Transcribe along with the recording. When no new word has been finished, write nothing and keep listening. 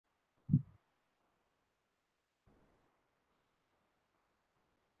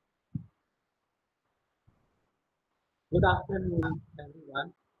Good afternoon,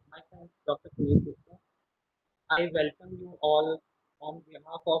 everyone. Myself, Dr. Kalyan. I welcome you all on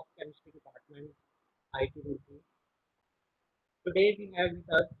behalf of Chemistry Department, IIT Roorkee. Today we have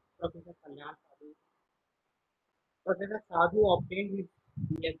with us Professor Kalyan Sadhu. Professor Sadhu obtained his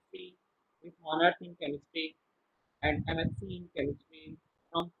BSc with honors in chemistry and MSc in chemistry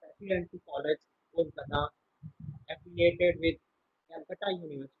from Presidency College, Kolkata, affiliated with Calcutta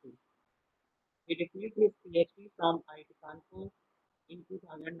University. He received his PhD from IIT Kanpur in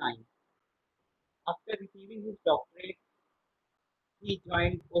 2009. After receiving his doctorate, he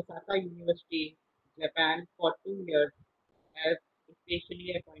joined Osaka University, Japan for 2 years as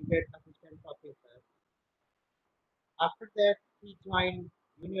specially appointed assistant professor. After that, he joined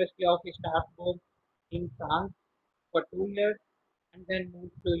University of Strasbourg in France for 2 years and then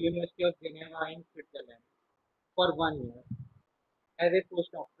moved to University of Geneva in Switzerland for 1 year as a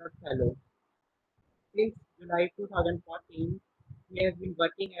postdoctoral fellow. Since July 2014, he has been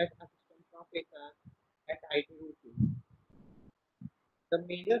working as assistant professor at IIT Roorkee. The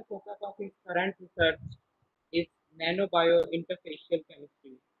major focus of his current research is nanobiointerfacial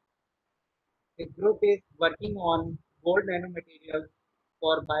chemistry. The group is working on gold nanomaterials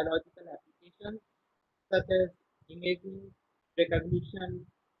for biological applications such as imaging, recognition,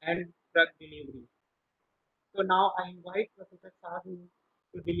 and drug delivery. So now I invite Professor Sadhu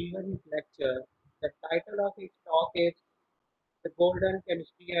to deliver his lecture. The title of his talk is The Golden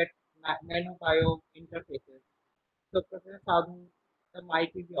Chemistry at Nanobio Interfaces. So Professor Sadhu, the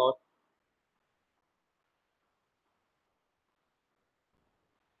mic is yours.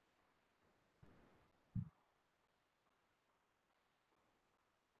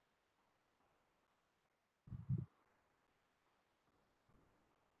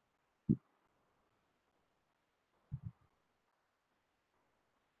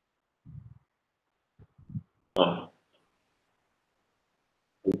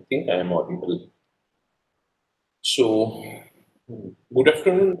 I think I am audible. So, good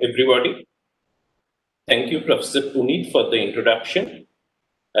afternoon, everybody. Thank you, Professor Puneet, for the introduction.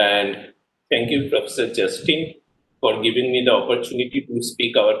 And thank you, Professor Justin, for giving me the opportunity to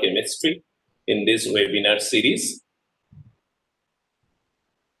speak our chemistry in this webinar series.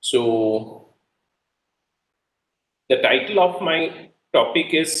 So, the title of my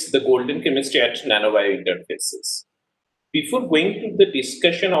topic is The Golden Chemistry at Nanowire Interfaces. Before going to the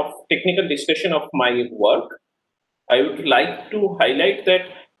technical discussion of my work, I would like to highlight that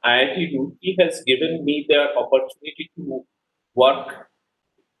IIT Roorkee has given me the opportunity to work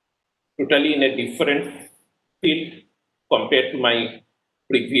totally in a different field compared to my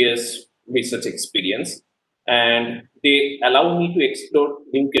previous research experience. And they allow me to explore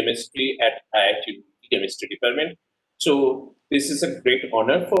new chemistry at IIT Roorkee Chemistry Department. So this is a great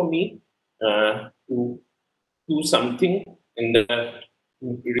honor for me to do something in the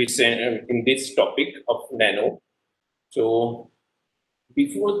recent in this topic of nano. So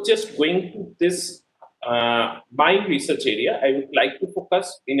before just going to this, my research area, I would like to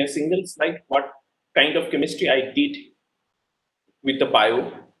focus in a single slide what kind of chemistry I did with the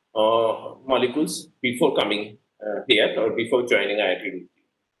bio molecules before coming here or before joining IIT.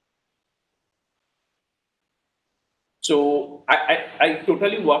 So I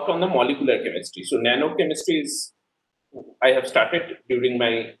totally work on the molecular chemistry. So nanochemistry is, I have started during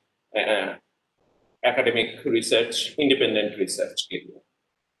my academic research, independent research area.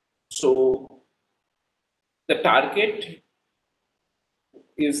 So the target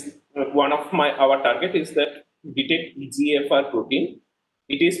is one of our target is that detect EGFR protein.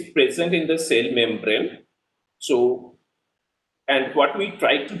 It is present in the cell membrane. So, and what we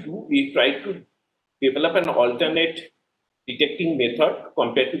try to do, we try to develop an alternate detecting method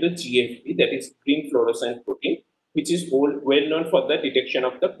compared to the GFP, that is green fluorescent protein, which is well known for the detection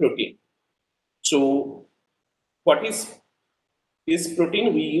of the protein. So, what is this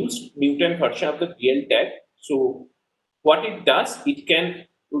protein? We use mutant version of the PL tag. So, what it does, it can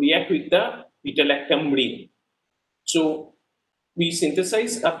react with the beta lactam ring. So we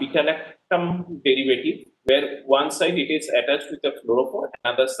synthesize a beta lactam derivative where one side it is attached with the fluorophore,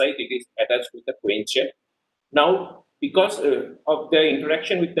 another side it is attached with the quencher. Now, because of the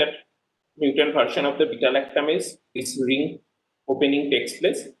interaction with that mutant version of the beta lactamase, this ring opening takes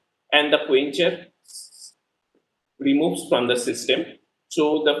place, and the quencher removes from the system.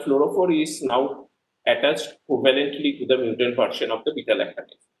 So the fluorophore is now attached covalently to the mutant version of the beta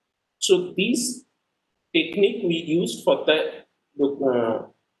lactamase. So these technique we used for the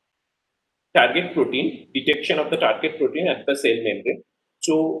target protein, detection of the target protein at the cell membrane.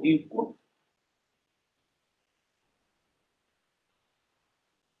 So you could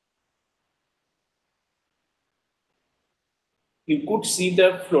you could see the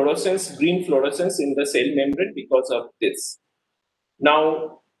fluorescence, green fluorescence in the cell membrane because of this.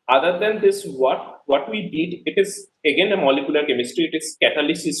 Now, other than this, what we did, it is again a molecular chemistry, it is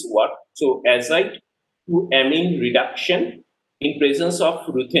catalysis work. So azide to amine reduction in presence of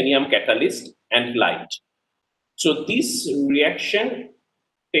ruthenium catalyst and light. So this reaction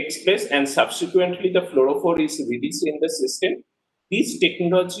takes place and subsequently the fluorophore is released in the system. This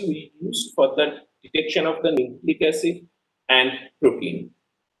technology we used for the detection of the nucleic acid and protein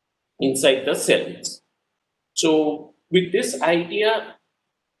inside the cells. So with this idea,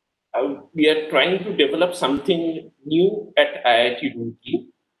 we are trying to develop something new at IIT Roorkee.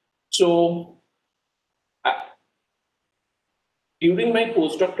 So during my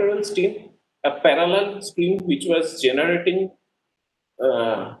postdoctoral stint, a parallel stream which was generating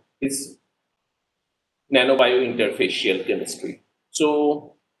is nanobiointerfacial chemistry.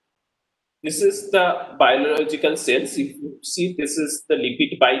 So this is the biological cells. If you see, this is the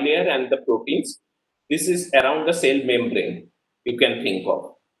lipid bilayer and the proteins. This is around the cell membrane, you can think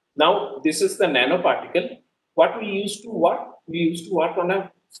of. Now, this is the nanoparticle. What we used to work? We used to work on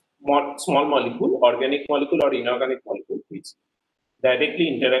a small molecule, organic molecule or inorganic molecule, which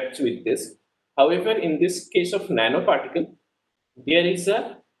directly interacts with this. However, in this case of nanoparticle, there is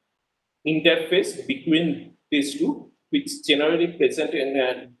a interface between these two, which generally present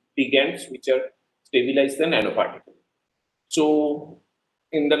in ligands which are stabilize the nanoparticle. So,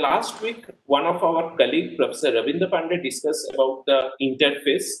 in the last week, one of our colleague, Professor Ravindra Pandey, discussed about the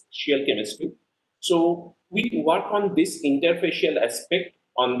interfacial chemistry. So, we work on this interfacial aspect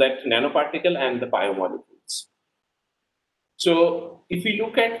on that nanoparticle and the biomolecules. So, if we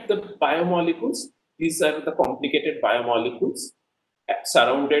look at the biomolecules, these are the complicated biomolecules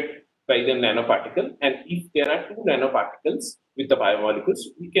surrounded by the nanoparticle. And if there are two nanoparticles with the biomolecules,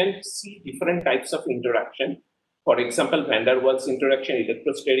 we can see different types of interaction. For example, van der Waals interaction,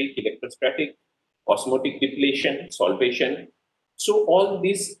 electrosteric, electrostatic, osmotic depletion, solvation. So all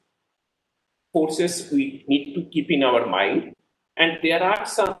these forces we need to keep in our mind. And there are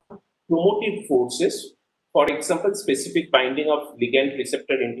some promotive forces. For example, specific binding of ligand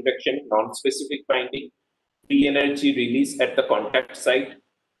receptor interaction, non-specific binding, free energy release at the contact site,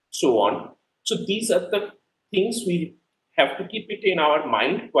 so on. So these are the things we have to keep it in our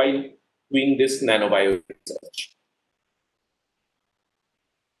mind while doing this nanobio research.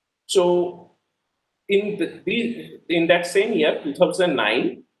 So in that same year,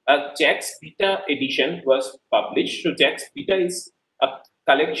 2009, a JAX Beta edition was published. So JAX Beta is a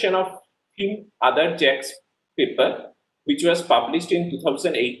collection of few other JAX paper, which was published in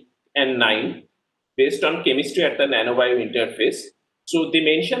 2008 and 9 based on chemistry at the nanobio interface. So they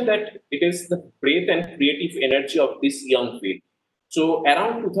mentioned that it is the breadth and creative energy of this young field. So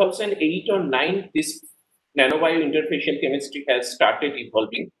around 2008 or 9, this nanobio interfacial chemistry has started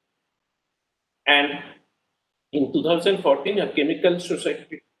evolving. And in 2014, a chemical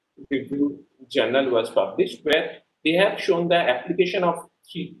society review journal was published where they have shown the application of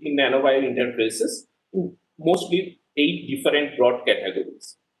nanobio interfaces in mostly 8 different broad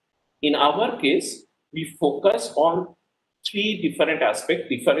categories. In our case, we focus on 3 different aspects: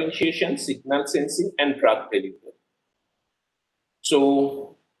 differentiation, signal sensing, and drug delivery.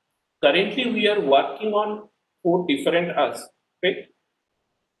 So currently we are working on 4 different aspects,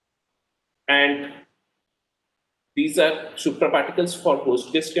 and these are supraparticles for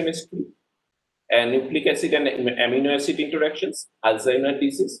host-based chemistry, nucleic acid and amino acid interactions, Alzheimer's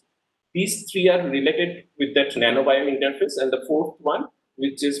disease. These 3 are related with that nanobio interface, and the 4th one,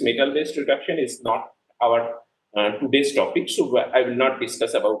 which is metal-based reduction, is not our today's topic, so I will not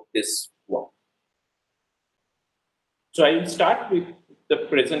discuss about this one. So I will start with the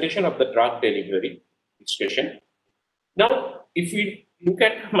presentation of the drug delivery discussion. Now, if we look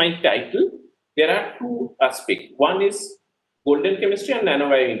at my title, there are 2 aspects. One is golden chemistry and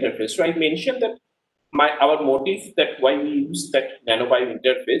nanobio interface. So I mentioned that our motive that why we use that nanobio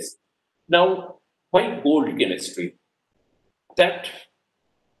interface. Now, why gold chemistry? That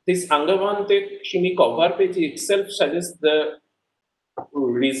this Angavante Shimi cover page itself suggests the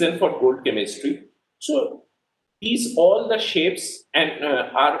reason for gold chemistry. So these all the shapes and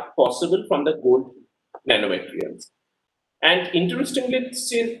are possible from the gold nanomaterials. And interestingly,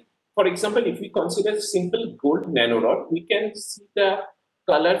 say, for example, if we consider simple gold nanorod, we can see the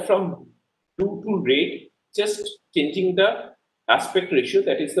color from blue to red, just changing the aspect ratio,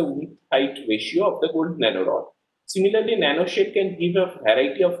 that is the width height ratio of the gold nanorod. Similarly, nanoshape can give a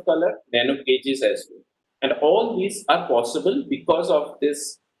variety of color, nano gauges as well. And all these are possible because of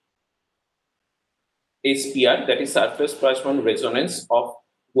this SPR, that is surface plasmon resonance of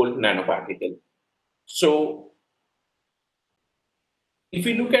gold nanoparticle. So If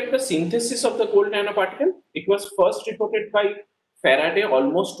we look at the synthesis of the gold nanoparticle, it was first reported by Faraday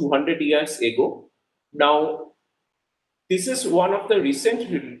almost 200 years ago. Now, this is one of the recent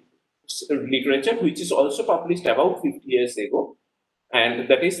literature which is also published about 50 years ago, and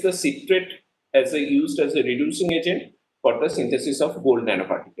that is the citrate as used as a reducing agent for the synthesis of gold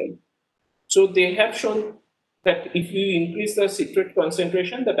nanoparticle. So they have shown that if you increase the citrate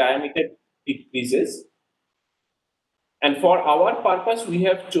concentration, the diameter decreases. And for our purpose, we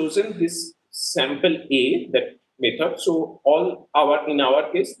have chosen this sample A, that method. So in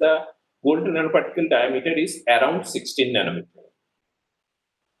our case, the gold nanoparticle diameter is around 16 nanometer.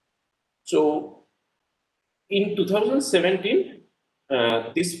 So in 2017,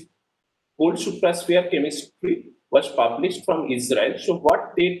 this gold suprasphere chemistry was published from Israel. So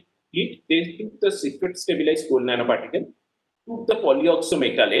what they did, they took the citrate stabilized gold nanoparticle, took the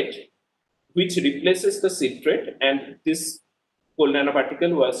polyoxometallate, which replaces the citrate, and this gold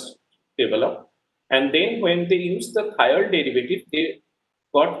nanoparticle was developed. And then when they used the thiol derivative, they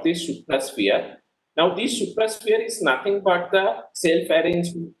got this suprasphere. Now, this suprasphere is nothing but the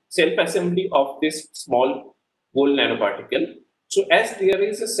self-assembly of this small gold nanoparticle. So, as there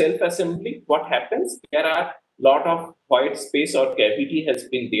is a self-assembly, what happens? There are lot of void space or cavity has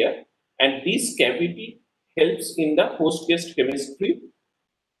been there, and this cavity helps in the host-guest chemistry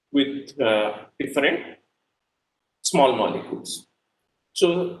with different small molecules.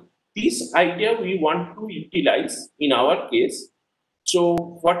 So this idea we want to utilize in our case. So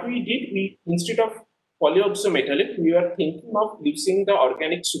what we did, we instead of polyoxometallic, we were thinking of using the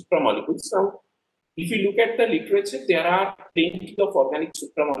organic supramolecules. Now, if you look at the literature, there are plenty of organic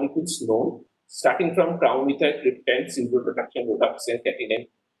supramolecules known, starting from crown methyl tryptane, pseudoprotection, rhodopsin, catenane,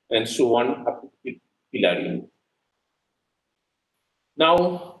 and so on up to pilarine.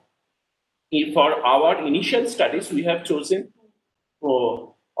 Now, for our initial studies, we have chosen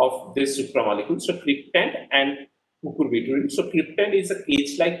of this supramolecule, so tryptane and cucurbitryl. So tryptane is a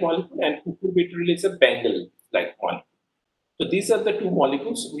cage-like molecule and cucurbitryl is a bangle-like molecule. So these are the two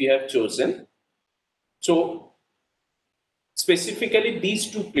molecules we have chosen. So specifically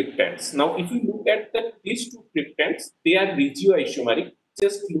these two tryptanes. Now, if you look at these two tryptanes, they are regioisomeric.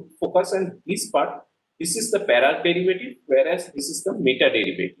 Just focus on this part. This is the para derivative, whereas this is the meta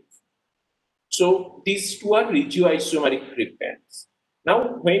derivative. So these two are regioisomeric tryptanes.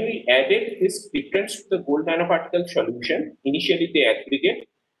 Now, when we added these tryptanes to the gold nanoparticle solution, initially they aggregate,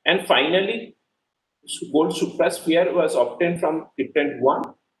 and finally gold suprasphere was obtained from tryptane 1,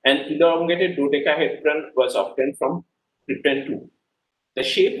 and elongated dodecahedron was obtained from tryptane 2. The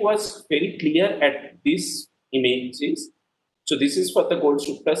shape was very clear at these images. So this is for the gold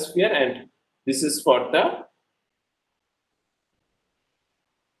suprasphere, and this is for the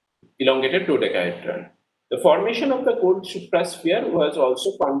elongated dodecahedron. The formation of the gold suprasphere was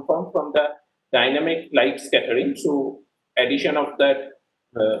also confirmed from the dynamic light scattering. So addition of that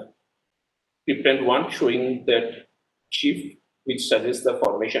tryptane 1 showing that shift, which suggests the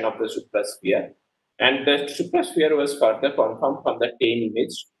formation of the suprasphere. And the suprasphere was further confirmed from the TANE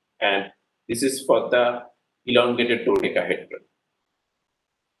image, and this is for the elongated dodecahedron.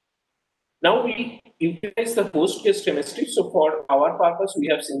 Now we utilize the host-guest chemistry. So for our purpose, we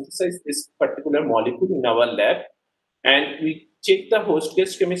have synthesized this particular molecule in our lab, and we check the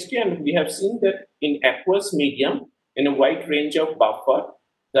host-guest chemistry, and we have seen that in aqueous medium, in a wide range of buffer,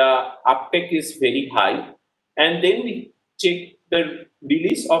 the uptake is very high. And then we check the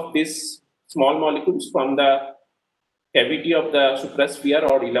release of these small molecules from the cavity of the suprasphere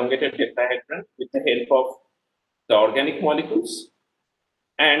or elongated tetrahedron with the help of the organic molecules.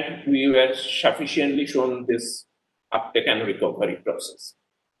 And we were sufficiently shown this uptake and recovery process.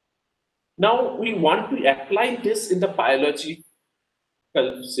 Now we want to apply this in the biological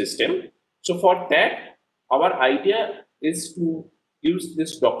system. So for that, our idea is to use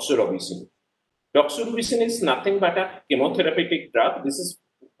this doxorubicin. Doxorubicin is nothing but a chemotherapeutic drug. This is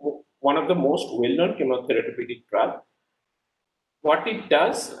one of the most well-known chemotherapeutic drugs. What it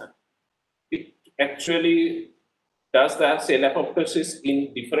does, it actually does the cell apoptosis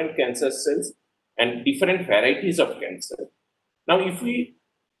in different cancer cells and different varieties of cancer. Now, if we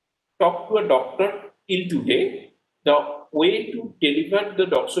talk to a doctor till today, the way to deliver the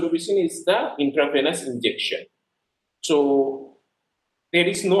doxorubicin is the intravenous injection. So there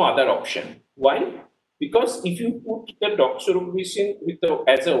is no other option. Why? Because if you put the doxorubicin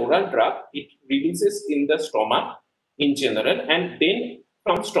as an oral drug, it releases in the stomach in general, and then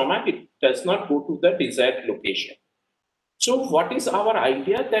from stomach it does not go to the desired location. So what is our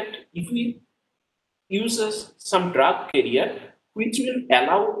idea? That if we use some drug carrier which will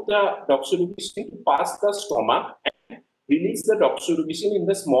allow the doxorubicin to pass the stomach and release the doxorubicin in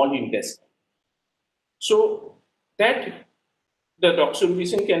the small intestine. So that the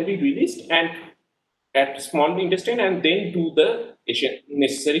doxorubicin can be released and at small intestine and then do the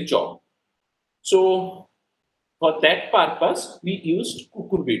necessary job. So for that purpose, we used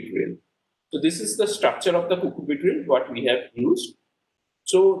cucurbitryl. So this is the structure of the cucurbitryl, what we have used.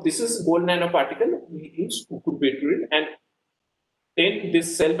 So this is gold nanoparticle. We use cucurbitryl, and then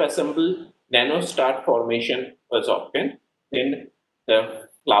this self-assembled nanostar formation was obtained. Then the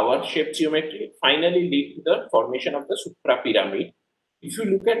flower-shaped geometry finally lead to the formation of the suprapyramid. If you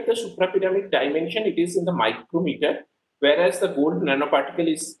look at the suprapyramid dimension, it is in the micrometer, whereas the gold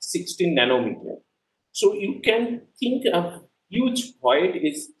nanoparticle is 16 nanometer. So you can think a huge void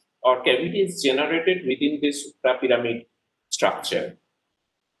is or cavity is generated within this suprapyramid structure.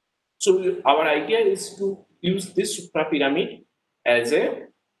 So our idea is to use this suprapyramid as a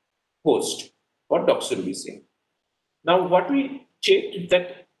host for doxorubicin. Now, what we checked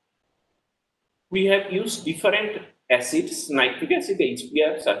that we have used different acids, nitric acid,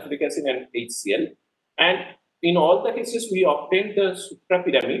 HBr, sulfuric acid, and HCl. And in all the cases, we obtained the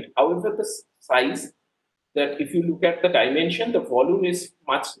suprapyramid. However, the size that if you look at the dimension, the volume is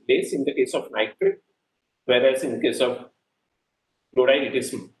much less in the case of nitrate, whereas in case of chloride, it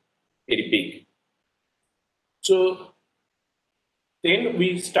is very big. So then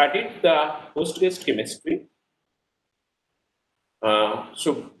we started the host-based chemistry.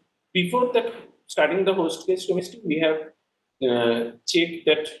 So before that, starting the host-based chemistry, we have checked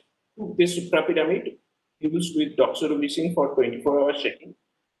that this suprapyramid used with doxorubicin for 24-hour checking.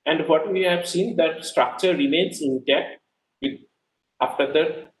 And what we have seen that structure remains intact after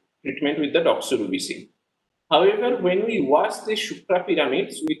the treatment with the doxorubicin. However, when we wash the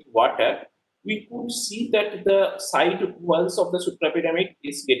suprapyramids with water, we could see that the side walls of the suprapyramid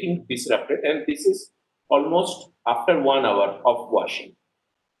is getting disrupted, and this is almost after 1 hour of washing.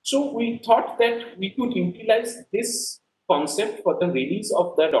 So we thought that we could utilize this concept for the release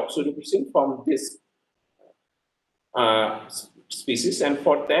of the doxorubicin from this species, and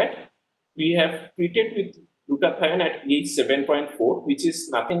for that we have treated with glutathione at pH 7.4, which is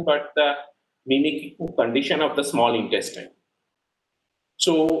nothing but the mimicking condition of the small intestine.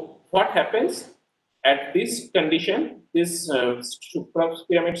 So what happens at this condition? This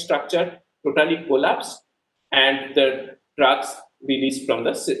suprapyramid structure totally collapsed, and the drugs released from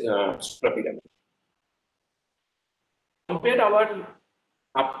the suprapyramid. Compare our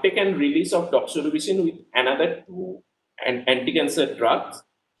uptake and release of doxorubicin with another two anti-cancer drugs.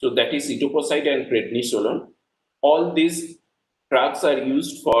 So that is etoposide and prednisolone. All these drugs are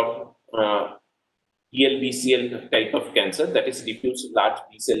used for DLBCL type of cancer, that is diffuse large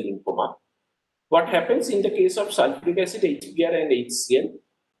B-cell lymphoma. What happens in the case of sulfuric acid, HBr, and HCl?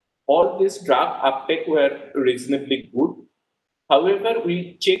 All these drug uptake were reasonably good. However, when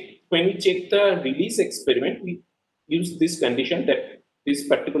we check the release experiment, we use this condition, that this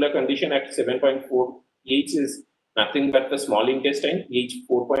particular condition at 7.4 pH is nothing but the small intestine. pH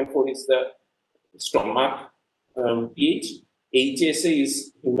 4.4 is the stomach pH. HSA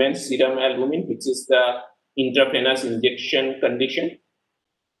is human serum albumin, which is the intravenous injection condition.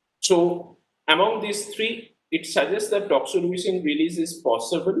 So among these three, it suggests that doxorubicin release is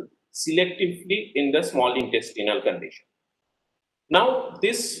possible selectively in the small intestinal condition. Now,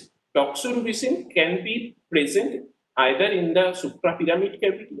 this doxorubicin can be present either in the suprapyramid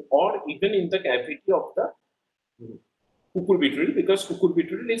cavity or even in the cavity of the cucurbitryl, because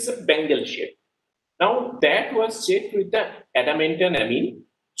cucurbitryl is a bangle shape. Now, that was checked with the adamantane amine.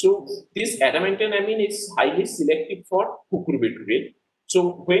 So, this adamantane amine is highly selective for cucurbitryl.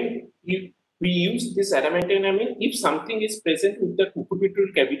 So, when we use this adamantane amine, if something is present with the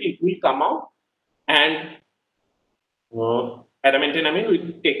cucurbitryl cavity, it will come out, and adamantane amine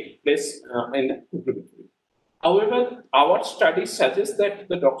will take place in the cucurbitryl. However, our studies suggest that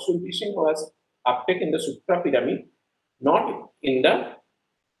the doxorubicin was uptake in the suprapyramid, not in the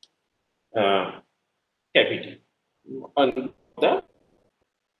cavity on the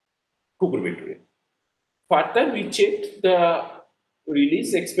cucurbitryl. Further, we checked the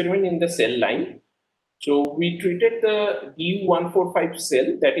release experiment in the cell line. So we treated the DU145 cell,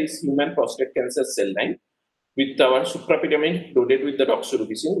 that is human prostate cancer cell line, with our suprapyramid loaded with the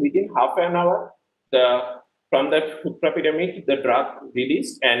doxorubicin. Within half an hour, from that suprapyramid, the drug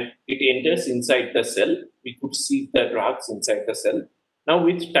released and it enters inside the cell. We could see the drugs inside the cell. Now,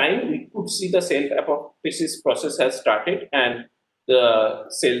 with time, we could see the cell apoptosis process has started, and the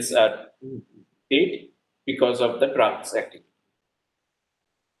cells are dead because of the drugs activity.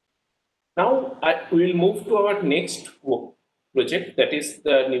 Now, we will move to our next project, that is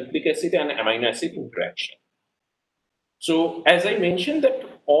the nucleic acid and amino acid interaction. So as I mentioned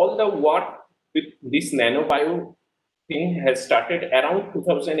that all the work with this nanobio thing has started around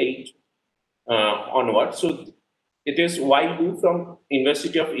 2008 onward. So it is YU from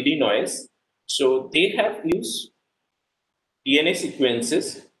University of Illinois. So they have used DNA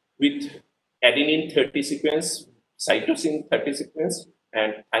sequences with adenine 30 sequence, cytosine 30 sequence,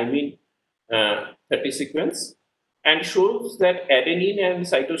 and thymine 30 sequence, and shows that adenine and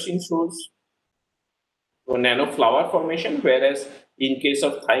cytosine shows nanoflower formation, whereas in case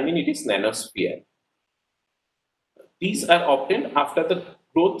of thymine, it is nanosphere. These are obtained after the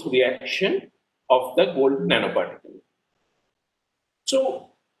growth reaction of the gold nanoparticle.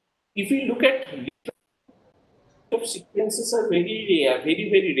 So, if we look at of sequences are very rare,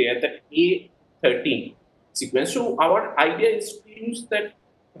 very rare, that A13 sequence. So our idea is to use that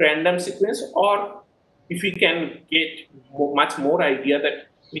random sequence, or if we can get much more idea that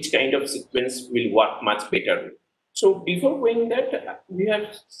which kind of sequence will work much better. So before going that, we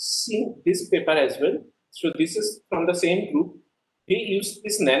have seen this paper as well. So this is from the same group. They use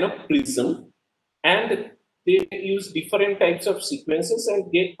this nanoprism, and they use different types of sequences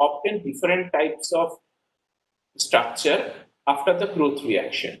and they obtain different types of structure after the growth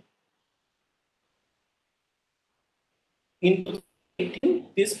reaction. In 2018,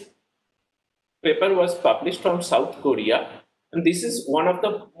 this paper was published from South Korea, and this is one of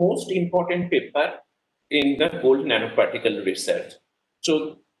the most important paper in the gold nanoparticle research.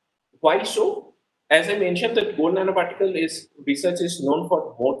 So, why so? As I mentioned, that gold nanoparticle research is known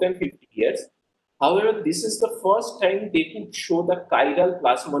for more than 50 years. However, this is the first time they could show the chiral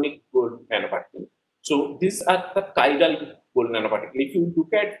plasmonic gold nanoparticle. So these are the chiral gold nanoparticle. If you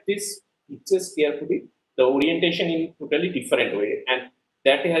look at this pictures carefully, the orientation in totally different way, and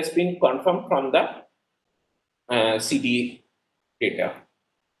that has been confirmed from the CD data.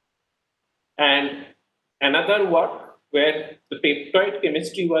 And another work where the peptide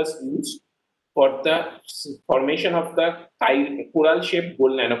chemistry was used for the formation of the coral shaped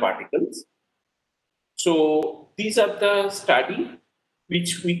gold nanoparticles. So these are the study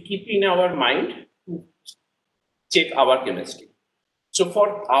which we keep in our mind to check our chemistry. So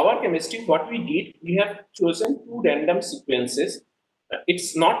for our chemistry, what we did, we have chosen two random sequences.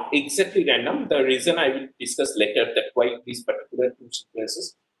 It's not exactly random. The reason I will discuss later that why these particular two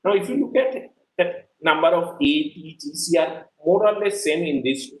sequences. Now, if you look at that number of A, T, G, C are more or less same in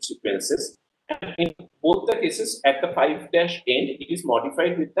these two sequences. And in both the cases, at the 5' end, it is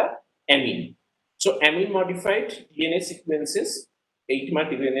modified with the amine. So amine modified DNA sequences, 8-mer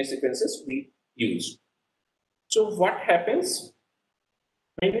DNA sequences we use. So what happens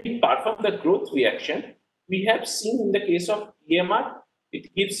when we perform the growth reaction? We have seen in the case of EMR,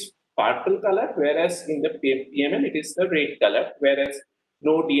 it gives purple color, whereas in the PML, it is the red color, whereas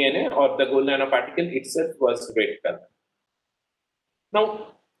no DNA or the gold nanoparticle itself was red color.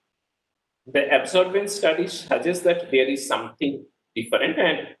 Now, the absorbance studies suggest that there is something different,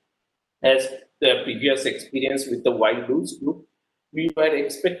 and as the previous experience with the wild roots group, we were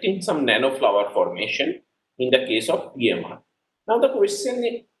expecting some nanoflower formation in the case of PMR. Now the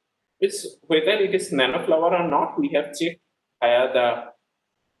question is whether it is nanoflower or not. We have checked via the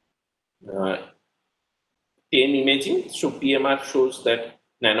TM imaging. So PMR shows that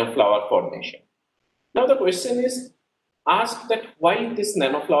nanoflower formation. Now the question is asked that why this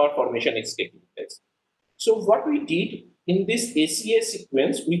nanoflower formation is taking place. So what we did in this ACA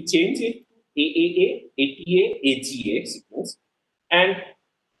sequence, we changed it to AAA, ATA, AGA sequence. And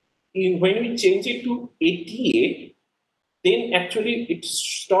when we change it to ATA, then actually it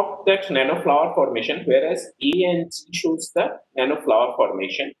stopped that nanoflower formation, whereas A and G shows the nanoflower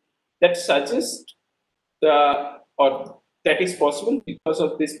formation. That suggests or that is possible because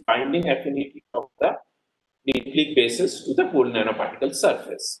of this binding affinity of the nucleic bases to the gold nanoparticle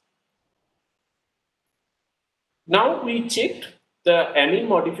surface. Now we checked the amine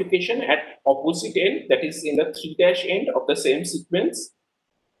modification at opposite end, that is in the 3' end of the same sequence.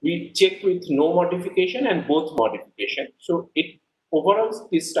 We checked with no modification and both modification. So it overall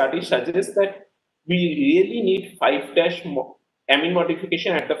this study suggests that we really need 5' amine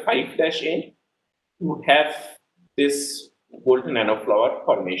modification at the 5' end to have this gold nanoflower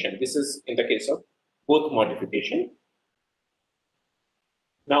formation. This is in the case of both modification.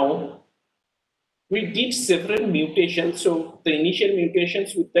 Now we did several mutations. So the initial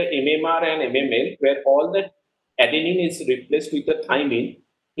mutations with the MMR and MML, where all the adenine is replaced with the thymine.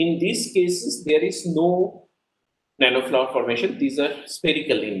 In these cases, there is no nanoflower formation. These are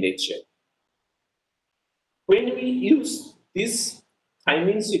spherical in nature. When we use these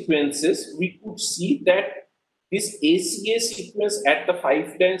thymine sequences, we could see that this ACA sequence at the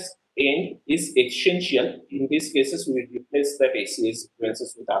 5' end is essential. In these cases, we replace that ACA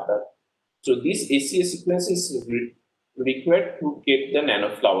sequences with other. So this ACA sequence is required to get the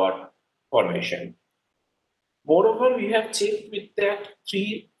nanoflower formation. Moreover, we have checked with that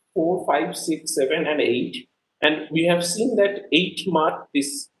 3, 4, 5, 6, 7, and 8, and we have seen that 8 mark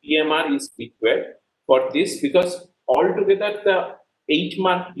this PMR is required for this because altogether the 8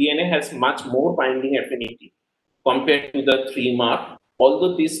 mark DNA has much more binding affinity compared to the 3 mark.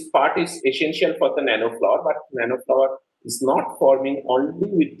 Although this part is essential for the nanoflower, but nanoflower is not forming only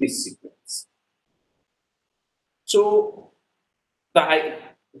with this sequence. So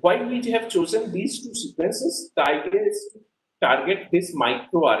why we have chosen these two sequences? The idea is to target this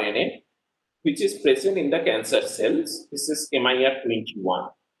microRNA, which is present in the cancer cells. This is MIR21.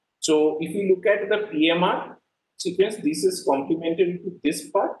 So if you look at the PMR sequence, this is complementary to this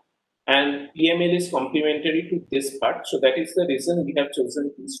part, and PML is complementary to this part. So that is the reason we have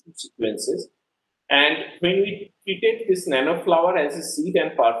chosen these two sequences. And when we treated this nanoflower as a seed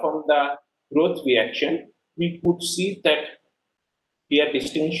and performed the growth reaction, we could see that clear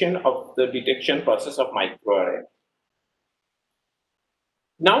distinction of the detection process of microRNA.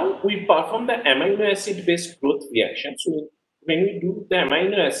 Now we perform the amino acid based growth reaction. So when we do the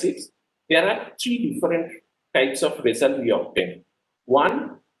amino acids, there are 3 different types of result we obtain.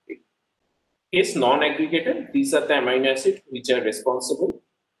 One is non-aggregated. These are the amino acids which are responsible.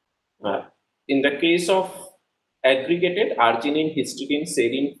 In the case of aggregated, arginine, histidine,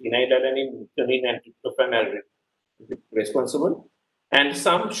 serine, phenylalanine, methionine, and tryptophan are responsible. And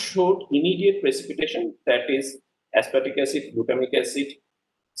some showed immediate precipitation, that is aspartic acid, glutamic acid,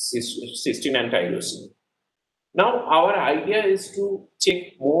 cysteine, and tyrosine. Now our idea is to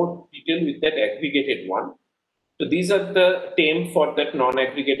check more detail with that aggregated one. So these are the term for that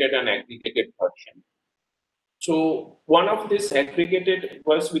non-aggregated and aggregated version. So one of this aggregated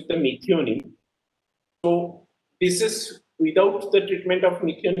was with the methionine. So this is without the treatment of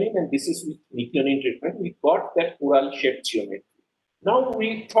methionine, and this is with methionine treatment. We got that coral shaped geometry. Now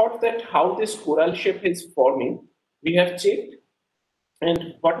we thought that how this coral shape is forming, we have checked,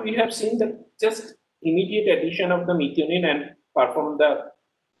 and what we have seen that just immediate addition of the methionine and perform the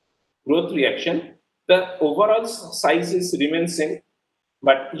growth reaction, the overall size is remains same,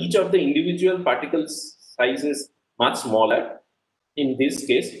 but each of the individual particles size is much smaller. In this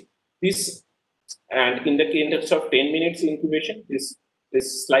case, this, and in the case of 10 minutes incubation, this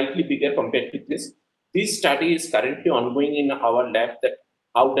is slightly bigger compared to this. This study is currently ongoing in our lab, that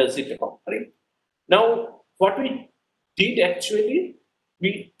how does it operate. Now, what we did actually,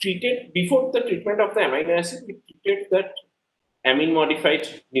 we treated, before the treatment of the amino acid, we treated that amine modified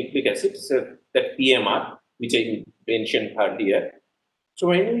nucleic acid, so that PMR, which I mentioned earlier. So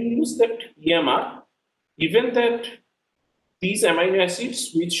when we use that PMR, even that these amino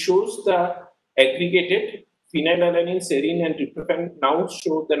acids, which shows the aggregated phenylalanine, serine, and tryptophan, now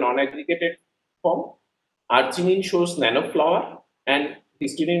show the non-aggregated form. Arginine shows nanoflower, and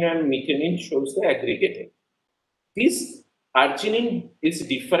histidine and methionine shows the aggregated. This arginine is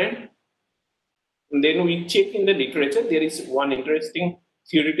different. And then we check in the literature. There is one interesting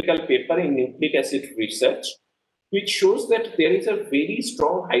theoretical paper in nucleic acid research, which shows that there is a very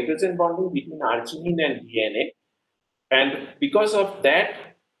strong hydrogen bonding between arginine and DNA. And because of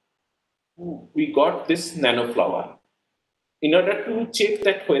that, we got this nanoflower. In order to check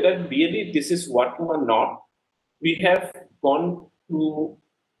that whether really this is working or not, we have gone to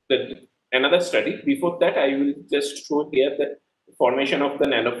another study. Before that, I will just show here the formation of the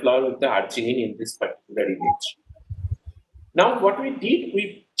nanoflower with the arginine in this particular image. Now, what we did,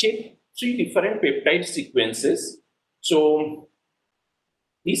 we checked 3 different peptide sequences. So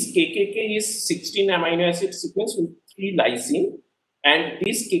this KKK is 16 amino acid sequence with 3 lysine, and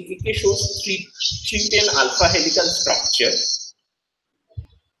this KKK shows 310 alpha helical structure.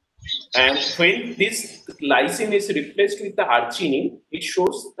 And when this lysine is replaced with the arginine, it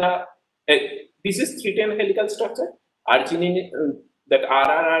shows the this is 310 helical structure. Arginine, that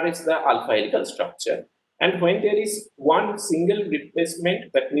RRR is the alpha helical structure. And when there is one single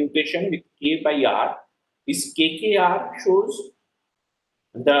replacement, that mutation with K by R, this KKR shows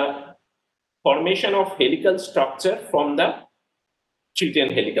the formation of helical structure from the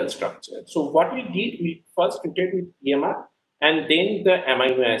 310 helical structure. So what we did, we first treated with EMR and then the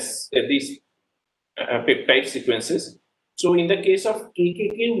amino acid, these peptide sequences. So in the case of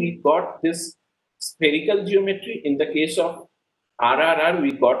KKK, we got this spherical geometry. In the case of RRR,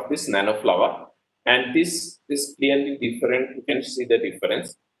 we got this nanoflower, and this is clearly different. You can see the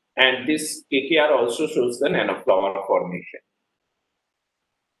difference. And this KKR also shows the nanoflower formation.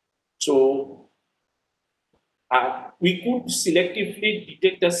 So we could selectively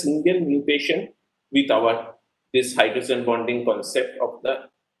detect a single mutation with our this hydrogen bonding concept of the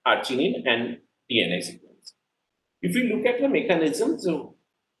arginine and DNA sequence. If we look at the mechanism, so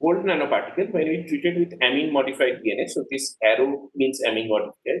gold nanoparticle, when we treated with amine modified DNA, so this arrow means amine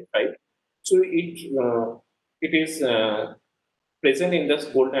modified, right? So it is present in this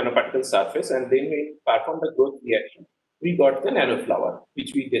gold nanoparticle surface, and then we perform the growth reaction, we got the nanoflower,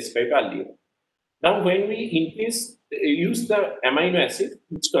 which we described earlier. Now, when we use the amino acid,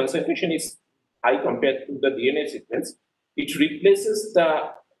 which concentration is high compared to the DNA sequence, it replaces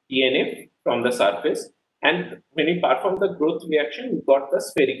the DNA from the surface. And when we perform the growth reaction, we got the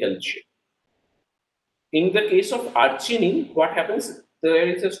spherical shape. In the case of arginine, what happens? There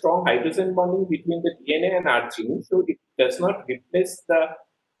is a strong hydrogen bonding between the DNA and arginine, so it does not replace the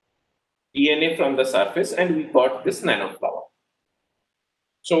DNA from the surface, and we got this nanoflower.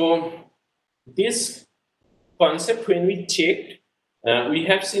 So this concept, when we checked, we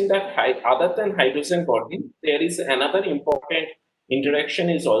have seen that other than hydrogen bonding, there is another important interaction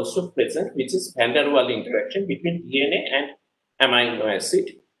is also present, which is van der Waals interaction between DNA and amino acid,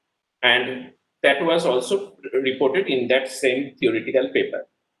 and that was also reported in that same theoretical paper.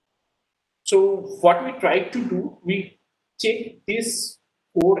 So what we tried to do, we check these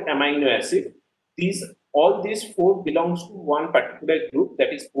 4 amino acid. All these 4 belongs to one particular group,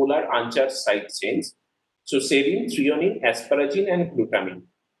 that is polar uncharged side chains. So serine, threonine, asparagine, and glutamine.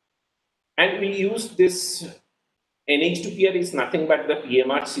 And we use this NH2PR is nothing but the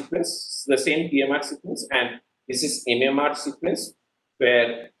PMR sequence, the same PMR sequence, and this is MMR sequence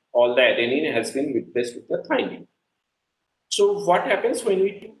where all the adenine has been replaced with the thymine. So what happens when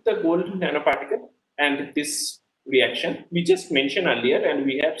we took the gold nanoparticle and this reaction, we just mentioned earlier, and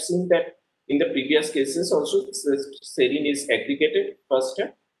we have seen that in the previous cases also, serine is aggregated first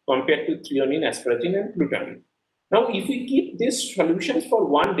compared to threonine, asparagine, and glutamine. Now, if we keep these solutions for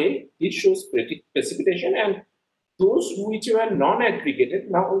one day, this shows precipitation, and those which were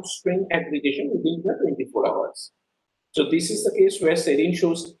non-aggregated now showing aggregation within the 24 hours. So this is the case where serine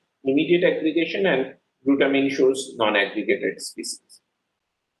shows immediate aggregation and glutamine shows non-aggregated species.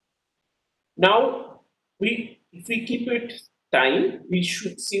 Now, if we keep it time, we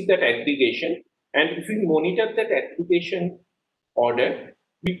should see that aggregation, and if we monitor that aggregation order,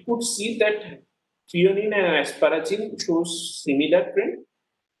 we could see that threonine and asparagine shows similar trend,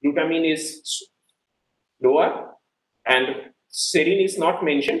 glutamine is lower, and serine is not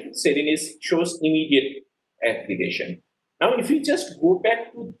mentioned. Serine shows immediate aggregation. Now, if we just go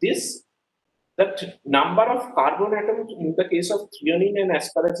back to this, that number of carbon atoms in the case of threonine and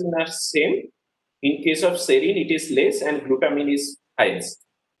asparagine are same. In case of serine, it is less, and glutamine is highest.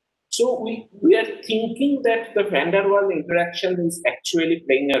 So we are thinking that the van der Waals interaction is actually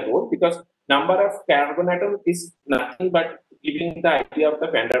playing a role, because number of carbon atoms is nothing but giving the idea of the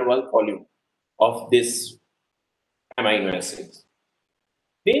van der Waals volume of this amino acids.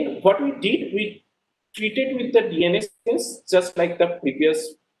 Then what we did, we treated with the DNA sequence just like the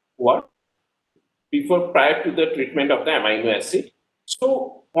previous work prior to the treatment of the amino acid.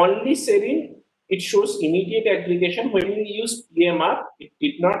 So only serine, it shows immediate aggregation. When we use PMR, it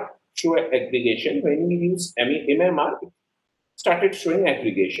did not show aggregation. When we use MMR, it started showing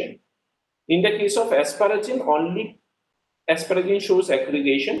aggregation. In the case of asparagine, only asparagine shows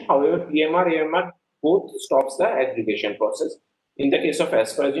aggregation. However, PMR, AMR both stops the aggregation process. In the case of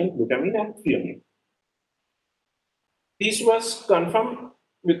asparagine, glutamine, and threonine. This was confirmed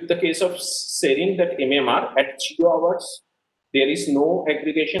with the case of serine, that MMR at 0 hours, there is no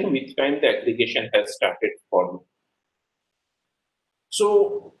aggregation, with time the aggregation has started forming.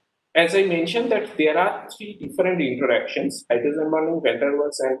 So, as I mentioned, that there are 3 different interactions, hydrogen bonding, van der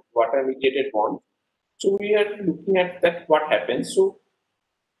Waals, and water mediated bond. So we are looking at that what happens. So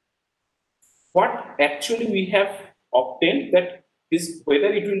what actually we have obtained, that this,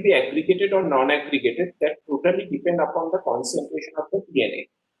 whether it will be aggregated or non-aggregated, that totally depend upon the concentration of the DNA.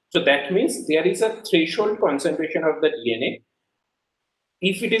 So that means there is a threshold concentration of the DNA.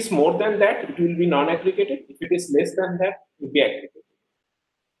 If it is more than that, it will be non-aggregated. If it is less than that, it will be aggregated.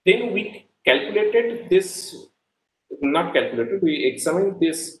 Then we calculated this, not calculated, we examined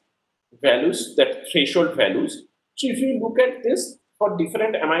these values, that threshold values. So if you look at this, for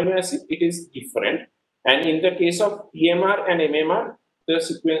different amino acid, it is different. And in the case of PMR and MMR,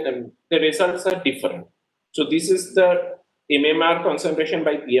 the results are different. So this is the MMR concentration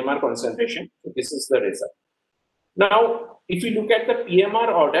by PMR concentration. So this is the result. Now, if you look at the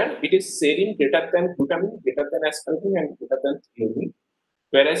PMR order, it is serine greater than glutamine, greater than asparagine, and greater than threonine.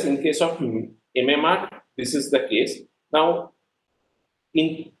 Whereas in case of MMR, this is the case. Now,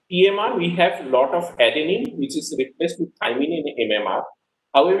 in PMR, we have lot of adenine, which is replaced with thymine in MMR.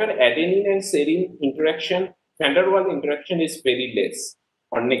 However, adenine and serine interaction, van der Waals interaction is very less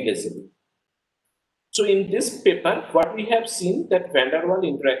or negligible. So in this paper, what we have seen that van der Waals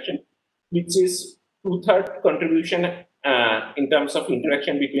interaction, which is 2/3 contribution in terms of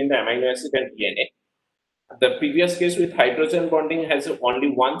interaction between the amino acid and DNA. The previous case with hydrogen bonding has only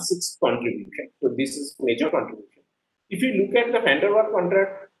 1/6 contribution. So this is major contribution. If you look at the van der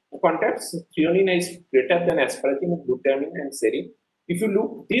Waals contacts, threonine is greater than asparagine, glutamine, and serine. If you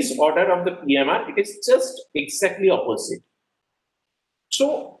look this order of the PMR, it is just exactly opposite.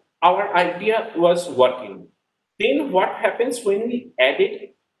 So our idea was working. Then what happens when we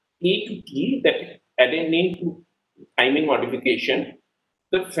added A to T, that adenine to thymine modification,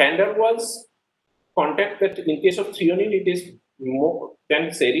 the van der Waals contact, that in case of threonine it is more than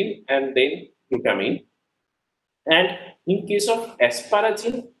serine and then glutamine, and in case of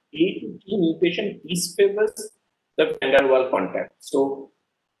asparagine, A to T mutation disfavors the van der Waals contact. So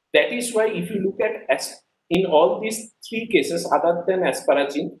that is why if you look at in all these three cases other than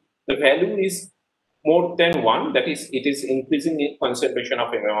asparagine, the value is more than 1, that is it is increasing in concentration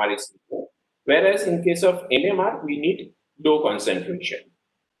of MMR is equal. Whereas in case of MMR we need low concentration.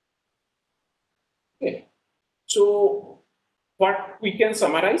 Okay. So what we can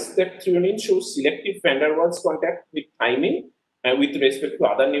summarize that threonine shows selective van der Waals contact with thymine, and with respect to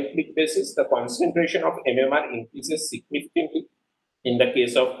other nucleic bases, the concentration of MMR increases significantly in the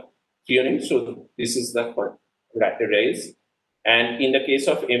case of threonine. So this is the raise, and in the case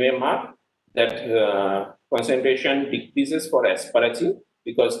of MMR, that concentration decreases for asparagine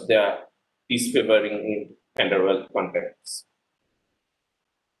because they are disfavoring in van der Waals contacts.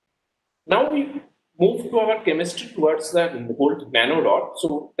 Now we move to our chemistry towards the gold nanorod.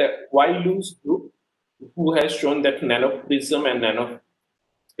 So the Y-Lewis group, who has shown that nanoprism and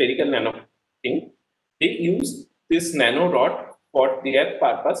spherical nano thing, they use this nanorod for their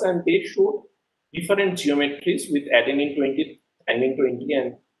purpose, and they show different geometries with adenine 20, thymine 20,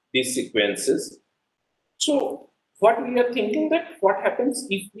 and these sequences. So what we are thinking, that what happens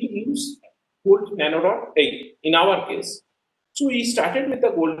if we use gold nanorod in our case. So we started with the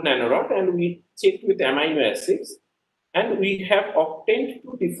gold nanorod and we checked with amino acids, and we have obtained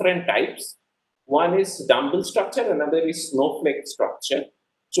two different types. One is dumbbell structure, another is snowflake structure.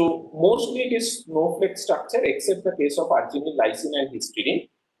 So mostly it is snowflake structure except the case of arginine, lysine, and histidine,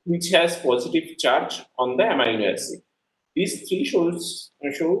 which has positive charge on the amino acid. These three show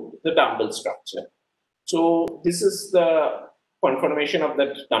the dumbbell structure. So this is the conformation of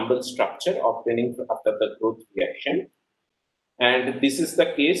that dumbbell structure obtaining after the growth reaction. And this is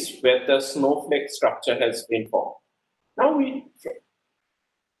the case where the snowflake structure has been formed. Now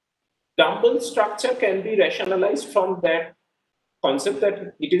dumbbell structure can be rationalized from that concept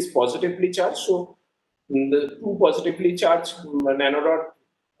that it is positively charged. So the two positively charged nanorod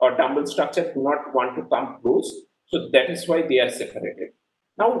or dumbbell structure do not want to come close. So that is why they are separated.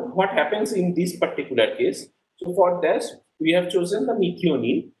 Now what happens in this particular case? So for this, we have chosen the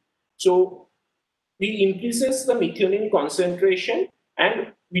methionine. So we increases the methionine concentration,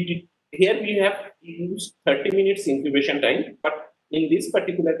 and here we have used 30 minutes incubation time, but in this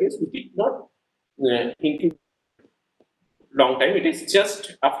particular case we did not incubate long time. It is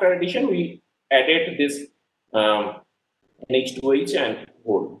just after addition we added this NH2OH and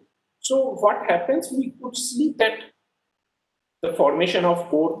gold. So what happens, we could see that the formation of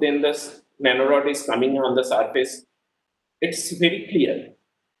core, then the nanorod is coming on the surface. It's very clear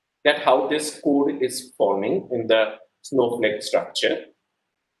that how this core is forming in the snowflake structure.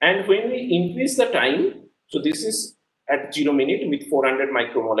 And when we increase the time, so this is at 0 minute with 400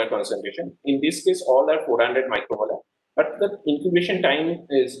 micromolar concentration. In this case, all are 400 micromolar, but the incubation time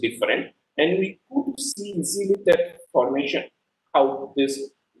is different. And we could see easily that formation, how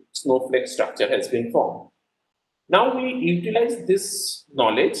this snowflake structure has been formed. Now we utilize this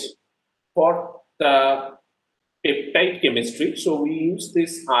knowledge for the peptide chemistry. So we use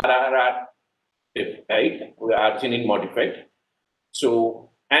this RRR peptide, arginine modified.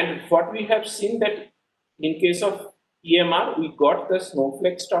 So, and what we have seen that in case of EMR, we got the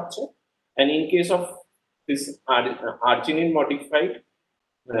snowflake structure, and in case of this arginine modified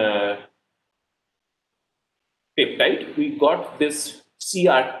peptide, we got this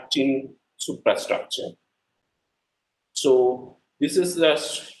C-argine suprastructure. So this is the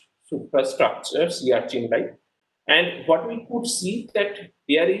suprastructure C-argine like. And what we could see that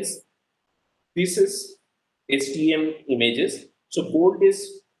there is, this is STM images. So gold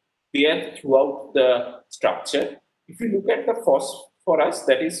is there throughout the structure. If you look at the phosphorus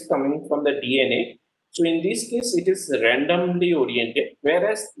that is coming from the DNA, So in this case, it is randomly oriented,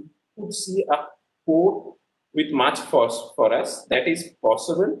 whereas you could see a code with much phosphorus. That is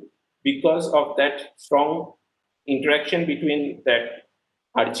possible because of that strong interaction between that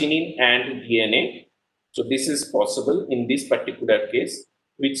arginine and DNA. So this is possible in this particular case,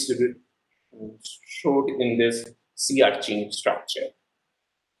 which showed in this sea urchin structure.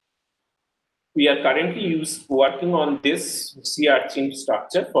 We are currently working on this sea urchin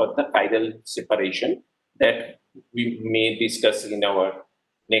structure for the chiral separation that we may discuss in our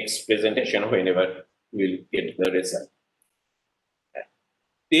next presentation whenever we will get the result.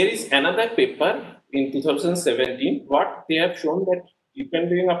 There is another paper in 2017, what they have shown that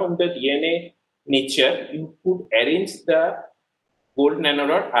depending upon the DNA nature, you could arrange the gold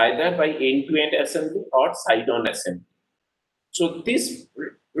nanorod either by end-to-end assembly or side-on assembly. So this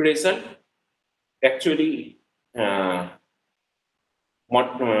result actually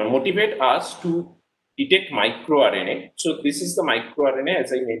motivate us to detect microRNA. So this is the microRNA,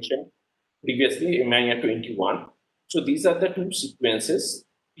 as I mentioned previously, MIR21. So these are the two sequences,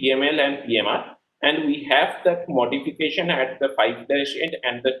 PML and PMR, and we have that modification at the 5' end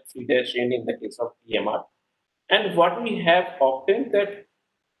and the 3' end in the case of PMR. And what we have often that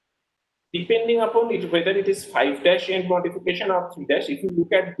depending upon it, whether it is 5' end modification or 3', if you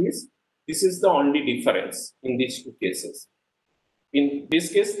look at this is the only difference in these two cases. In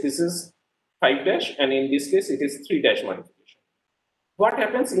this case, this is 5', and in this case, it is 3' modification. What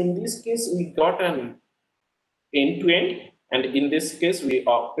happens in this case, we got an end-to-end, and in this case, we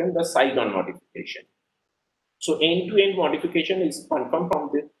obtain the side-on modification. So end-to-end modification is confirmed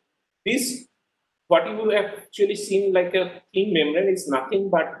from this. What you have actually seen like a thin membrane is nothing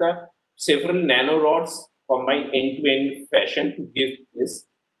but the several nanorods combined end-to-end fashion to give this,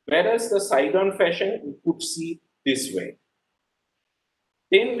 whereas the side-on fashion you could see this way.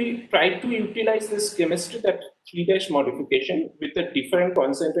 Then we try to utilize this chemistry, that 3' modification, with a different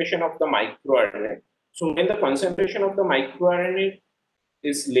concentration of the microRNA. So when the concentration of the microRNA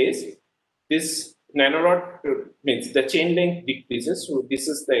is less, this nanorod means the chain length decreases. So this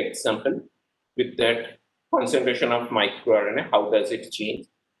is the example with that concentration of microRNA. How does it change?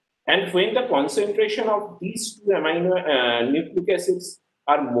 And when the concentration of these two nucleic acids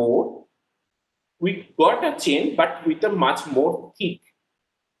are more, we got a chain, but with a much more thick.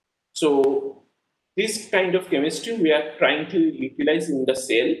 So this kind of chemistry we are trying to utilize in the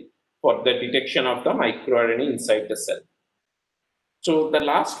cell for the detection of the microRNA inside the cell. So the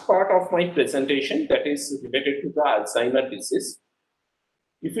last part of my presentation, that is related to the Alzheimer's disease.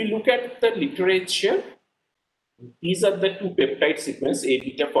 If we look at the literature, these are the two peptide sequence, A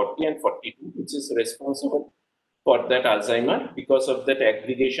beta 40 and 42, which is responsible for that Alzheimer because of that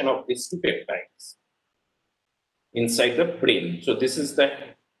aggregation of these two peptides inside the brain. So this is the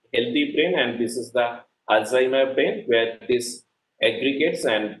healthy brain and this is the Alzheimer brain where this aggregates,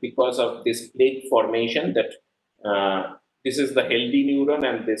 and because of this plaque formation, that this is the healthy neuron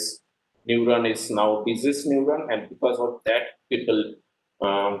and this neuron is now diseased neuron, and because of that people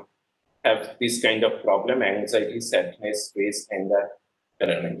have this kind of problem, anxiety, sadness, stress, anger,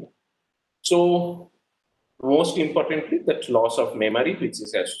 paranoia. So most importantly, that loss of memory which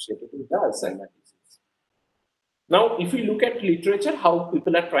is associated with the Alzheimer's disease. Now, if we look at literature, how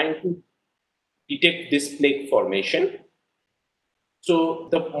people are trying to detect this plaque formation. So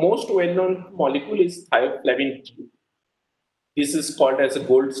the most well-known molecule is thioflavin T. This is called as a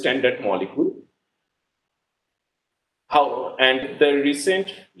gold standard molecule. How, and the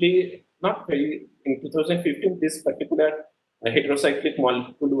recently, not very, in 2015, this particular heterocyclic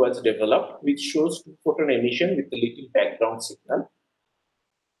molecule was developed, which shows two-photon emission with a little background signal.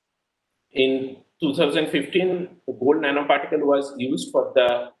 In 2015, the gold nanoparticle was used for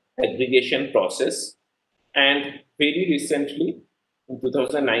the aggregation process, and very recently, in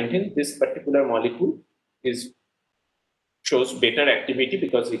 2019, this particular molecule shows better activity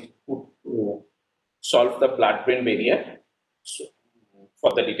because it could solve the blood-brain barrier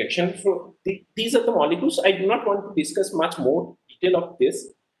for the detection. So these are the molecules. I do not want to discuss much more detail of this.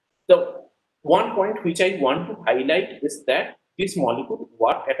 The one point which I want to highlight is that this molecule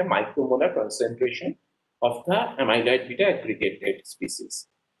work at a micromolar concentration of the amyloid beta aggregated species.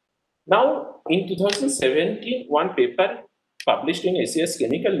 Now, in 2017, one paper published in ACS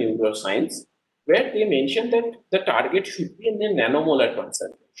Chemical Neuroscience, where they mentioned that the target should be in the nanomolar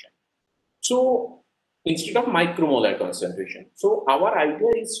concentration. So instead of micromolar concentration. So our idea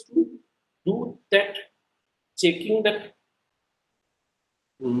is to do that, checking that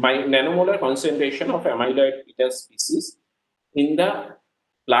nanomolar concentration of amyloid beta species in the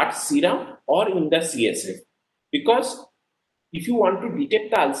blood serum or in the CSF. Because if you want to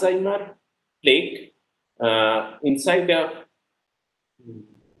detect the Alzheimer plaque, inside a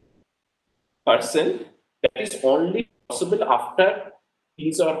person, that is only possible after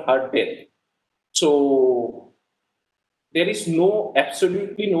his or her death. So there is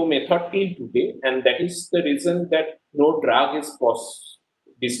absolutely no method till today, and that is the reason that no drug is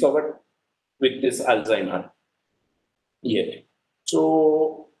discovered with this Alzheimer yet.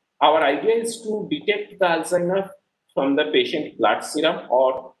 So our idea is to detect the Alzheimer from the patient blood serum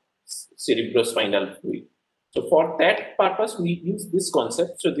or cerebrospinal fluid. So for that purpose, we use this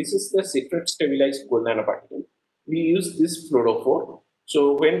concept. So this is the secret stabilized gold nanoparticle. We use this fluorophore.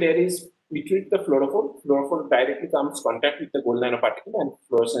 So when we treat the fluorophore directly comes contact with the gold nanoparticle and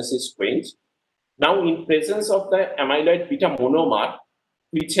fluorescence is quenched. Now, in presence of the amyloid beta monomer,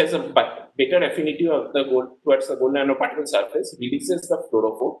 which has a better affinity of the gold towards the gold nanoparticle surface, releases the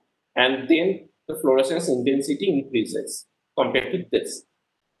fluorophore, and then the fluorescence intensity increases compared to this.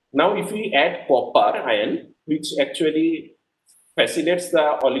 Now, if we add copper ion, which actually facilitates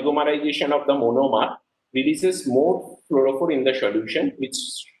the oligomerization of the monomer, releases more fluorophore in the solution, which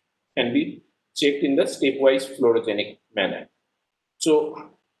can be checked in the stepwise fluorogenic manner.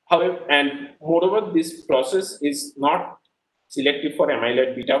 So, however, and moreover, this process is not selective for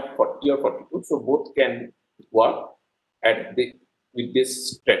amyloid beta 40 or 42, so both can work with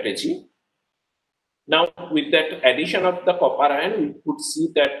this strategy. Now, with that addition of the copper ion, we could see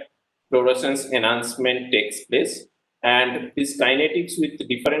that fluorescence enhancement takes place, and this kinetics with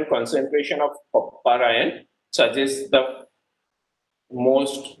different concentration of copper ion suggests the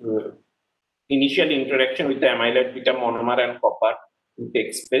most initial interaction with the amyloid beta monomer and copper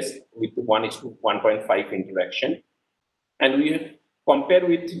takes place with 1:1.5 interaction. And we compare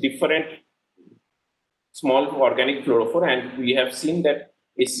with different small organic fluorophore, and we have seen that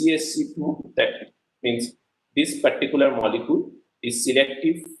ACSC2, that means this particular molecule, is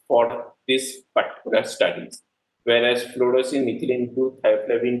selective for this particular studies, whereas fluorescein methylene blue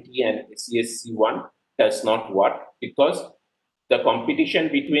thioflavin T and ACSC1 does not work because the competition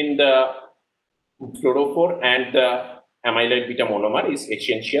between the fluorophore and the amyloid beta monomer is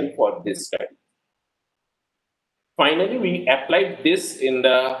essential for this study. Finally, we applied this in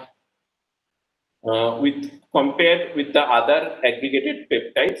the compared with the other aggregated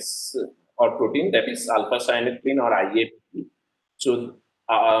peptides or protein, that is alpha synuclein or IAP. So,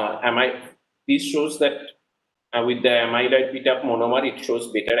 this shows that with the amyloid beta monomer, it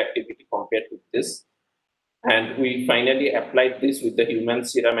shows better activity compared to this. And we finally applied this with the human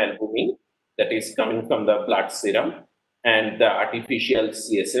serum albumin that is coming from the blood serum and the artificial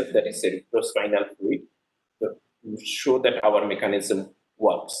CSF, that is cerebrospinal fluid, to show that our mechanism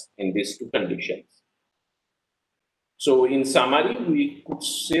works in these two conditions. So in summary, we could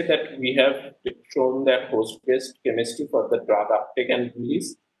say that we have shown that host-based chemistry for the drug uptake and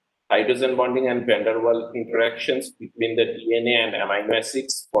release, hydrogen bonding and van der Waals interactions between the DNA and amino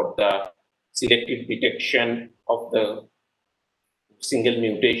acids for the selective detection of the single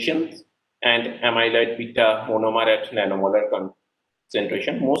mutations, and amyloid beta monomer at nanomolar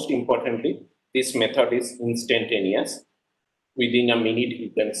concentration. Most importantly, this method is instantaneous. Within a minute,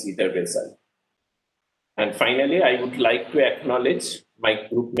 you can see the result. And finally, I would like to acknowledge my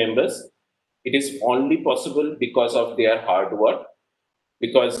group members. It is only possible because of their hard work.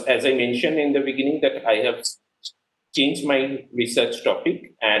 Because as I mentioned in the beginning, that I have changed my research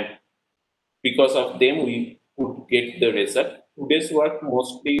topic, and because of them, we could get the result. Today's work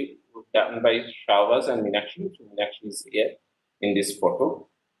mostly done by Shavas and Meenakshi. So Meenakshi is here in this photo.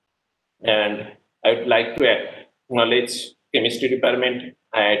 And I would like to acknowledge Chemistry Department,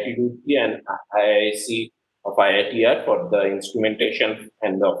 IIT Roorkee, and IIC of IITR for the instrumentation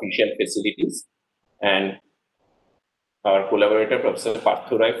and the official facilities, and our collaborator, Professor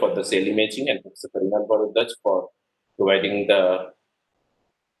Parthurai, for the cell imaging, and Professor Karinal Bharadwaj for providing the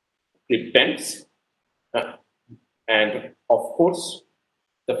cryptants. And of course,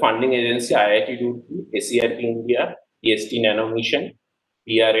 the funding agency, IIT Roorkee, ACRP India, EST Nano Mission,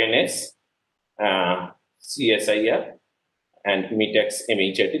 PRNS, CSIR, and MITEX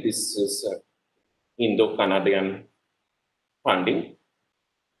MHIT. This is Indo-Canadian funding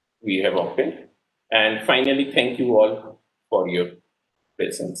we have obtained. And finally, thank you all for your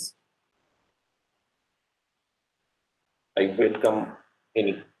presence. I welcome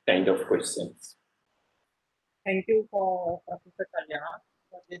any kind of questions. Thank you for Professor Kalyan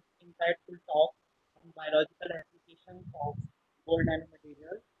for this insightful talk on biological applications of gold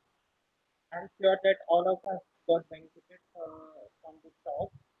nanomaterials. I'm sure that all of us got benefited from this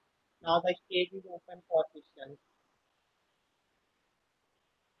talk. Now the stage is open for questions.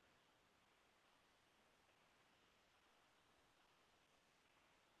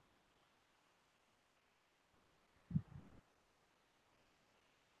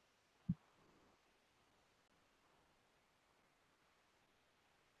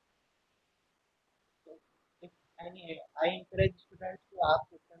 I encourage students to ask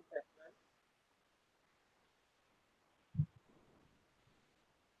questions as well.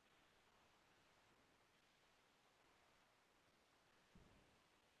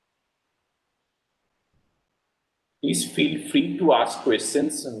 Please feel free to ask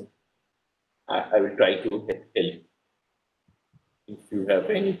questions, and I will try to help if you have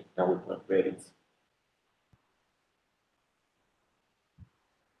any doubt or queries.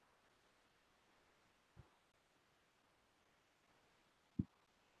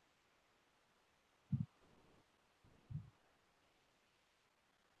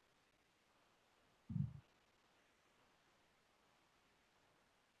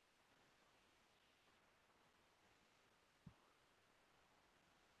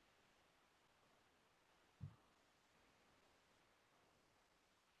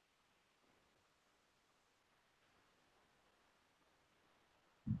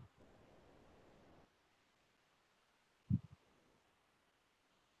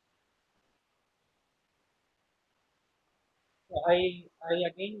 So I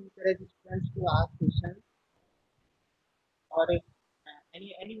again encourage students to ask questions, or if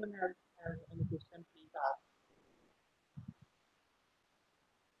anyone else has any question, please ask.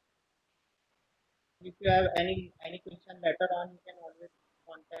 If you have any question later on, you can always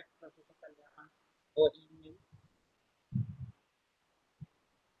contact Professor Kalyan or email.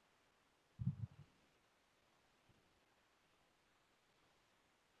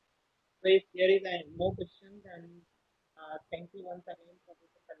 So if there is no question, then thank you once again,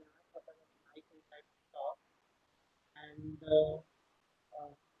 Professor Kalyan, for the very nice insightful talk. And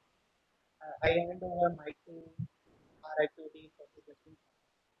I hand over mic to our HOD for the question.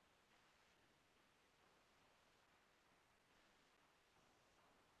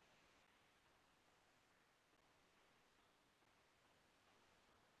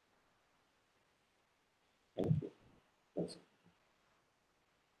 Thank you. Yes.